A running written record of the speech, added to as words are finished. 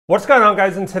What's going on,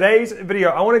 guys? In today's video,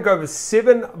 I want to go over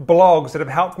 7 blogs that have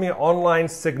helped me online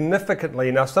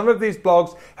significantly. Now, some of these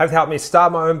blogs have helped me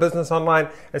start my own business online,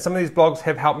 and some of these blogs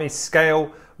have helped me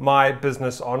scale my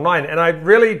business online. And I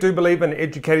really do believe in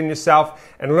educating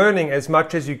yourself and learning as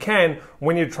much as you can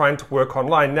when you're trying to work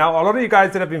online. Now, a lot of you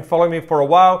guys that have been following me for a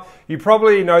while, you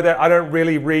probably know that I don't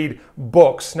really read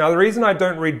books. Now, the reason I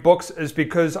don't read books is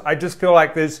because I just feel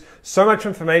like there's so much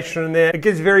information in there. It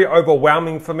gets very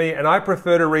overwhelming for me, and I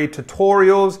prefer to read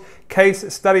tutorials,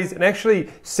 case studies, and actually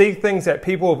see things that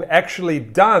people have actually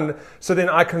done, so then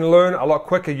I can learn a lot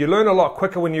quicker. You learn a lot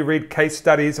quicker when you read case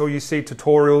studies or you see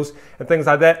tutorials and things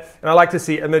like that. And I like to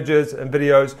see images and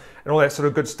videos and all that sort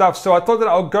of good stuff. So I thought that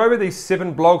I'll go over these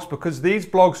 7 blogs because these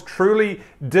blogs truly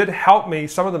did help me.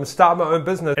 Some of them start my own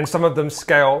business and some of them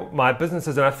scale my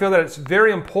businesses. And I feel that it's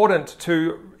very important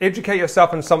to educate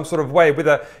yourself in some sort of way,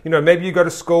 whether, maybe you go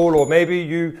to school, or maybe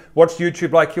you watch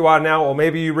YouTube like you are now, or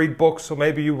maybe you read books, or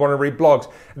maybe you want to read blogs.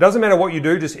 It doesn't matter what you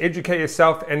do, just educate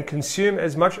yourself and consume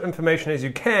as much information as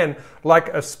you can like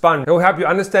a sponge. It will help you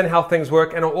understand how things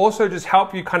work, and it'll also just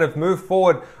help you kind of move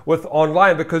forward with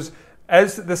online, because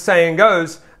as the saying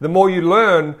goes, the more you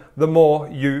learn, the more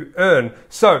you earn.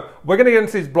 So we're going to get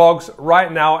into these blogs right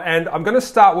now, and I'm going to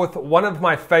start with one of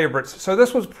my favorites. So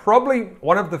this was probably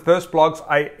one of the first blogs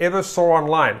I ever saw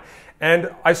online.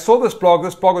 And I saw this blog.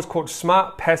 This blog is called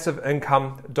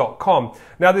smartpassiveincome.com.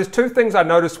 Now, there's 2 things I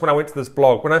noticed when I went to this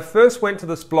blog. When I first went to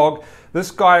this blog,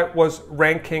 this guy was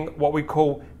ranking what we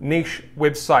call niche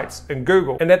websites in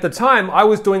Google. And at the time, I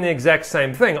was doing the exact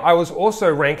same thing. I was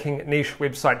also ranking niche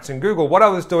websites in Google. What I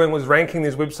was doing was ranking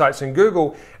these websites in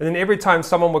Google, and then every time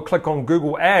someone would click on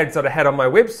Google ads that I had on my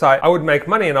website, I would make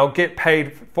money and I'll get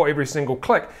paid for every single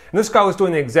click. And this guy was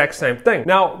doing the exact same thing.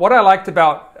 Now, what I liked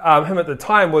about him at the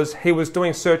time was he was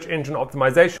doing search engine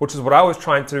optimization, which is what I was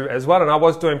trying to do as well, and I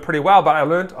was doing pretty well, but I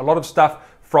learned a lot of stuff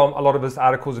from a lot of his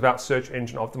articles about search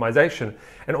engine optimization.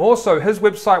 And also, his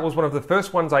website was one of the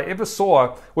first ones I ever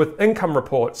saw with income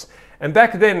reports. And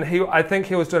back then, I think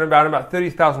he was doing about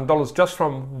 $30,000 just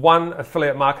from one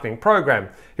affiliate marketing program.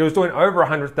 He was doing over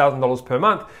 $100,000 per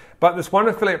month. But this one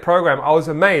affiliate program, I was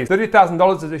amazed.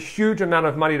 $30,000 is a huge amount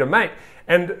of money to make.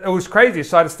 And it was crazy,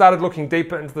 so I started looking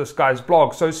deeper into this guy's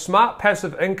blog. So Smart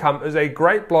Passive Income is a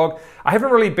great blog. I haven't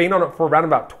really been on it for around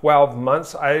about 12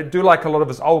 months. I do like a lot of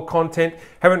his old content.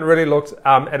 Haven't really looked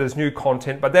at his new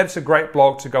content, but that's a great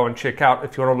blog to go and check out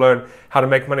if you want to learn how to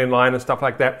make money online and stuff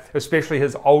like that, especially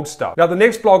his old stuff. Now, the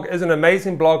next blog is an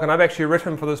amazing blog, and I've actually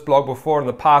written for this blog before in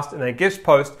the past in a guest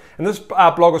post. And this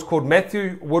blog is called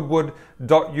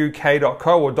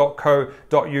matthewwoodward.uk.co or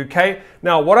 .co.uk.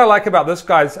 Now, what I like about this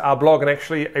guy's blog, and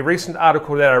actually a recent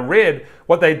article that I read,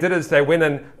 what they did is they went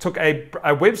and took a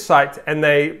website and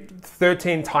they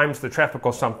 13 times the traffic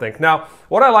or something. Now,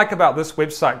 what I like about this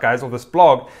website, guys, or this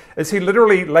blog, is he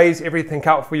literally lays everything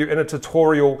out for you in a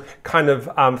tutorial kind of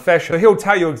fashion. So he'll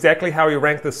tell you exactly how he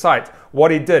ranked the site,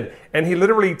 what he did, and he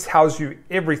literally tells you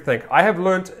everything. I have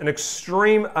learned an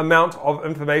extreme amount of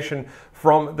information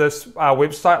from this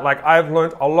website. Like, I've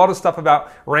learned a lot of stuff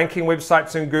about ranking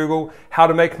websites in Google, how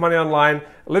to make money online.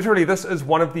 Literally, this is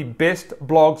one of the best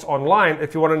blogs online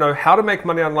if you want to know how to make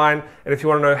money online, and if you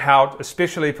want to know how,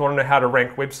 especially if you want to know how to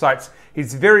rank websites.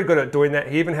 He's very good at doing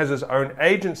that. He even has his own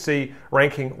agency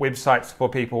ranking websites for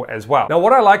people as well. Now,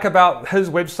 what I like about his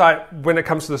website when it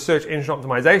comes to the search engine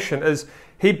optimization is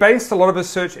he based a lot of his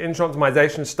search engine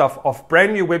optimization stuff off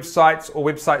brand new websites or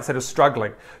websites that are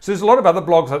struggling. So there's a lot of other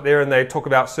blogs out there and they talk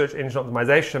about search engine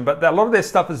optimization, but a lot of their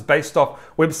stuff is based off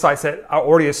websites that are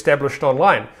already established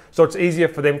online. So it's easier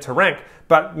for them to rank.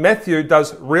 But Matthew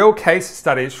does real case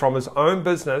studies from his own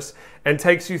business and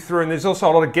takes you through, and there's also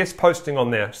a lot of guest posting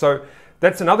on there. So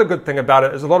that's another good thing about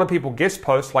it, is a lot of people guest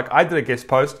post, like I did a guest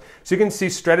post, so you can see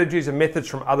strategies and methods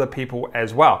from other people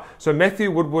as well. So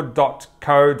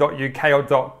matthewwoodward.co.uk or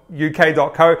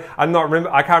 .uk.co,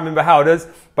 I can't remember how it is,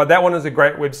 but that one is a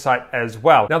great website as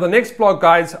well. Now, the next blog,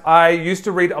 guys, I used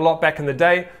to read a lot back in the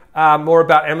day, more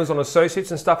about Amazon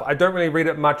Associates and stuff. I don't really read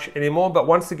it much anymore, but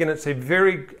once again, it's a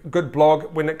very good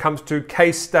blog when it comes to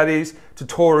case studies,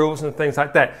 tutorials, and things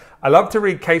like that. I love to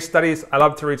read case studies. I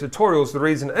love to read tutorials. The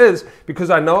reason is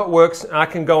because I know it works, and I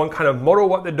can go and kind of model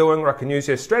what they're doing, or I can use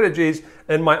their strategies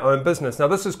in my own business. Now,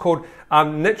 this is called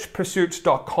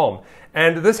nichepursuits.com.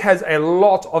 And this has a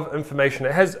lot of information.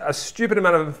 It has a stupid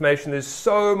amount of information. There's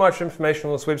so much information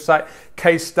on this website,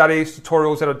 case studies,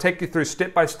 tutorials that'll take you through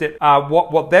step by step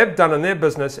what they've done in their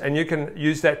business, and you can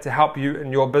use that to help you in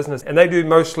your business. And they do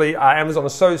mostly Amazon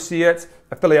Associates,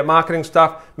 affiliate marketing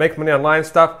stuff, make money online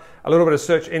stuff, a little bit of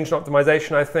search engine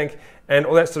optimization, I think, and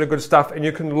all that sort of good stuff. And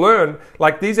you can learn,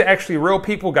 like, these are actually real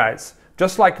people, guys.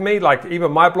 just like me, like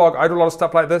even my blog, I do a lot of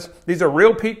stuff like this. These are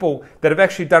real people that have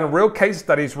actually done real case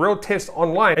studies, real tests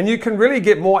online. And you can really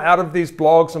get more out of these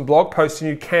blogs and blog posts than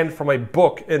you can from a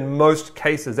book in most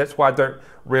cases. That's why I don't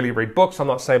really read books. I'm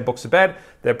not saying books are bad.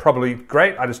 They're probably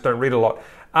great. I just don't read a lot.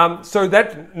 So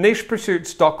that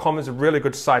nichepursuits.com is a really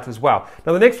good site as well.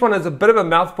 Now the next one is a bit of a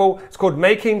mouthful. It's called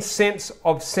Making Sense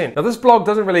of Sense. Now this blog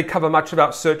doesn't really cover much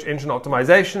about search engine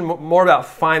optimization, more about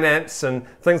finance and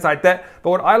things like that. But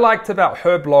what I liked about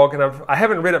her blog, and I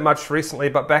haven't read it much recently,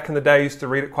 but back in the day I used to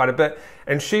read it quite a bit,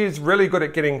 and she's really good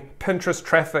at getting Pinterest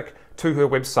traffic to her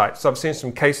website. So I've seen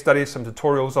some case studies, some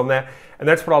tutorials on there, and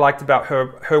that's what I liked about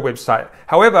her website.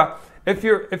 However, if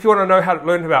you want to know how to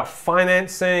learn about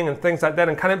financing and things like that,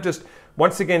 and kind of just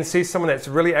once again see someone that's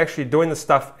really actually doing the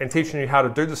stuff and teaching you how to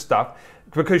do the stuff,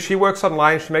 because she works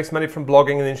online, she makes money from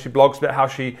blogging, and then she blogs about how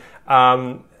she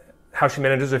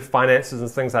manages her finances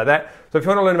and things like that. So if you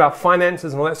want to learn about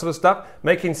finances and all that sort of stuff,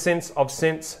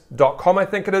 makingsenseofsense.com, I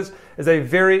think it is a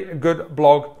very good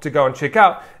blog to go and check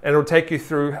out, and it'll take you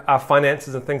through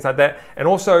finances and things like that, and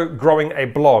also growing a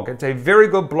blog. It's a very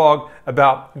good blog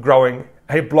about growing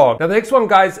a blog. Now the next one,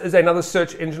 guys, is another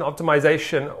search engine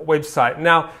optimization website.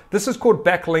 Now this is called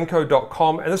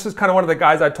backlinko.com, and this is kind of one of the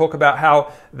guys I talk about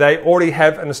how they already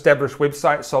have an established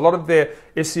website. So a lot of their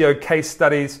SEO case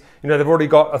studies, they've already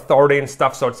got authority and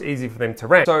stuff, so it's easy for them to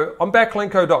rank. So on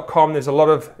backlinko.com, there's a lot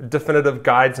of definitive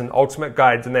guides and ultimate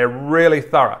guides, and they're really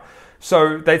thorough.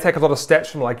 So they take a lot of stats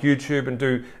from like YouTube and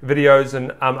do videos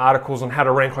and articles on how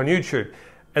to rank on YouTube.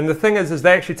 And the thing is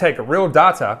they actually take real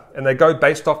data and they go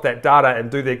based off that data and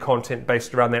do their content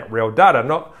based around that real data.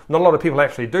 Not a lot of people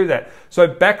actually do that. So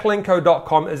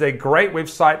backlinko.com is a great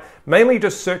website, mainly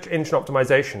just search engine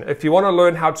optimization. If you want to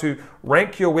learn how to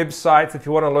rank your websites, if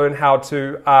you want to learn how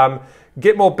to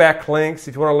get more backlinks,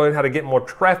 if you want to learn how to get more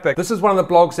traffic, this is one of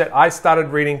the blogs that I started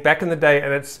reading back in the day,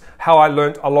 and it's how I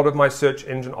learned a lot of my search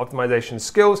engine optimization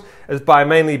skills, is by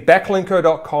mainly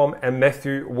backlinko.com and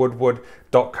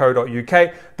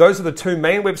matthewwoodward.co.uk. Those are the two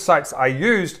main websites I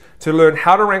used to learn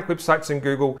how to rank websites in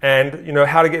Google and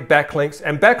how to get backlinks.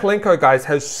 And Backlinko, guys,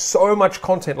 has so much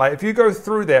content. Like if you go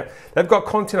through there, they've got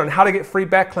content on how to get free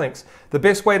backlinks, the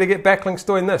best way to get backlinks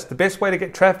doing this, the best way to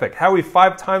get traffic, how we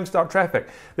 5 times our traffic.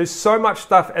 There's so much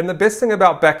stuff, and the best thing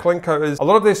about Backlinko is a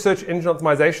lot of their search engine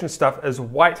optimization stuff is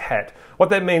white hat. What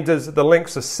that means is the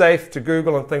links are safe to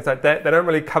Google and things like that. They don't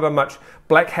really cover much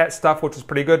black hat stuff, which is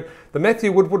pretty good. The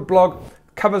Matthew Woodward blog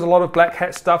covers a lot of black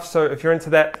hat stuff, so if you're into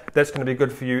that, that's going to be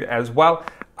good for you as well.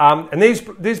 And these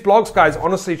blogs, guys,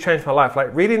 honestly changed my life.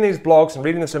 Like reading these blogs and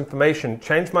reading this information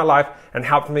changed my life and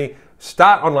helped me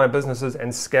start online businesses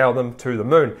and scale them to the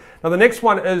moon. Now the next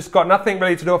one is got nothing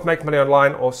really to do with making money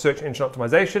online or search engine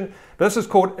optimization, but this is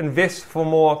called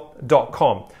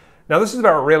investformore.com. Now this is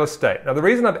about real estate. Now the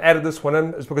reason I've added this one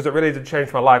in is because it really did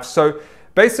change my life. So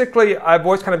basically I've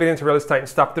always kind of been into real estate and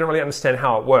stuff, didn't really understand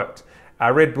how it worked. I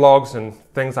read blogs and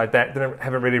things like that,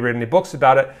 haven't really read any books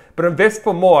about it. But Invest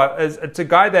for More it's a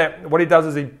guy that what he does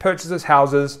is he purchases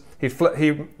houses, he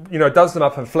does them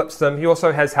up and flips them. He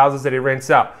also has houses that he rents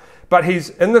out. But he's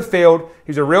in the field,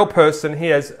 he's a real person, he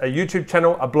has a YouTube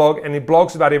channel, a blog, and he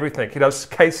blogs about everything. He does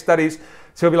case studies.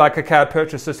 So he'll be like, okay, I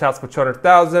purchased this house for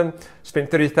 $200,000, spent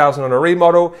 $30,000 on a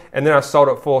remodel, and then I sold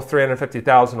it for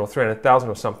 $350,000 or $300,000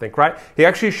 or something, right? He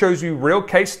actually shows you real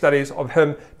case studies of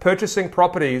him purchasing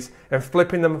properties and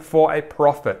flipping them for a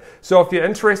profit. So if you're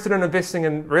interested in investing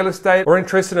in real estate or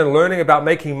interested in learning about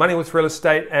making money with real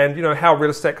estate and how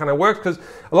real estate kind of works, because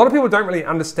a lot of people don't really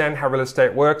understand how real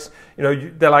estate works.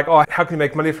 They're like, oh, how can you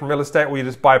make money from real estate? Well, you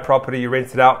just buy a property, you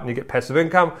rent it out and you get passive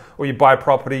income, or you buy a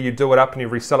property, you do it up and you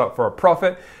resell it for a profit.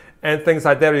 And things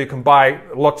like that, or you can buy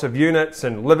lots of units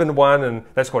and live in one, and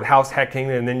that's called house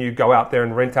hacking, and then you go out there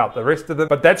and rent out the rest of them.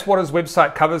 But that's what his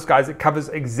website covers, guys. It covers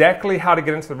exactly how to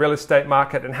get into the real estate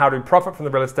market and how to profit from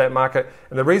the real estate market.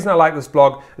 And the reason I like this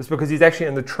blog is because he's actually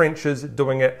in the trenches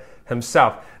doing it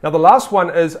himself. Now the last one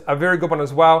is a very good one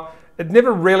as well. It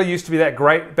never really used to be that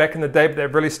great back in the day, but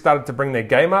they've really started to bring their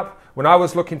game up. When I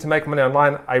was looking to make money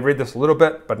online, I read this a little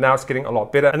bit, but now it's getting a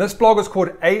lot better. And this blog is called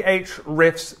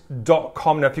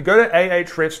ahrefs.com. Now, if you go to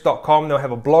ahrefs.com, they'll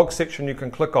have a blog section you can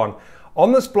click on.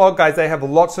 On this blog, guys, they have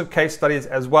lots of case studies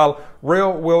as well,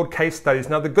 real world case studies.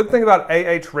 Now, the good thing about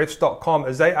ahrefs.com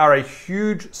is they are a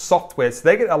huge software, so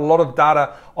they get a lot of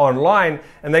data online,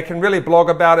 and they can really blog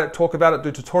about it, talk about it,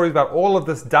 do tutorials about all of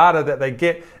this data that they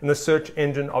get in the search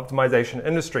engine optimization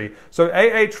industry. So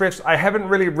Ahrefs, I haven't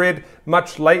really read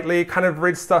much lately, kind of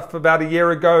read stuff about a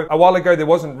year ago. A while ago, there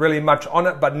wasn't really much on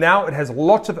it, but now it has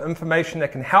lots of information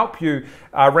that can help you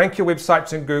rank your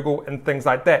websites in Google and things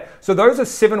like that. So those are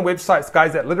 7 websites,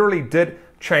 guys, that literally did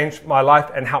changed my life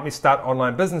and helped me start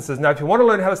online businesses. Now, if you want to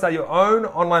learn how to start your own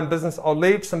online business, I'll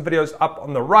leave some videos up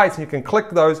on the right, and you can click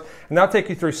those, and they'll take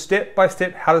you through step by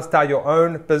step how to start your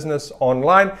own business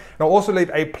online. And I'll also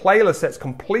leave a playlist that's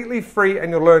completely free,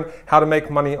 and you'll learn how to make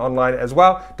money online as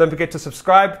well. Don't forget to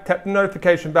subscribe, tap the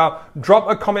notification bell, drop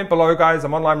a comment below, guys.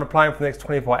 I'm online replying for the next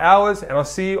 24 hours, and I'll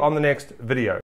see you on the next video.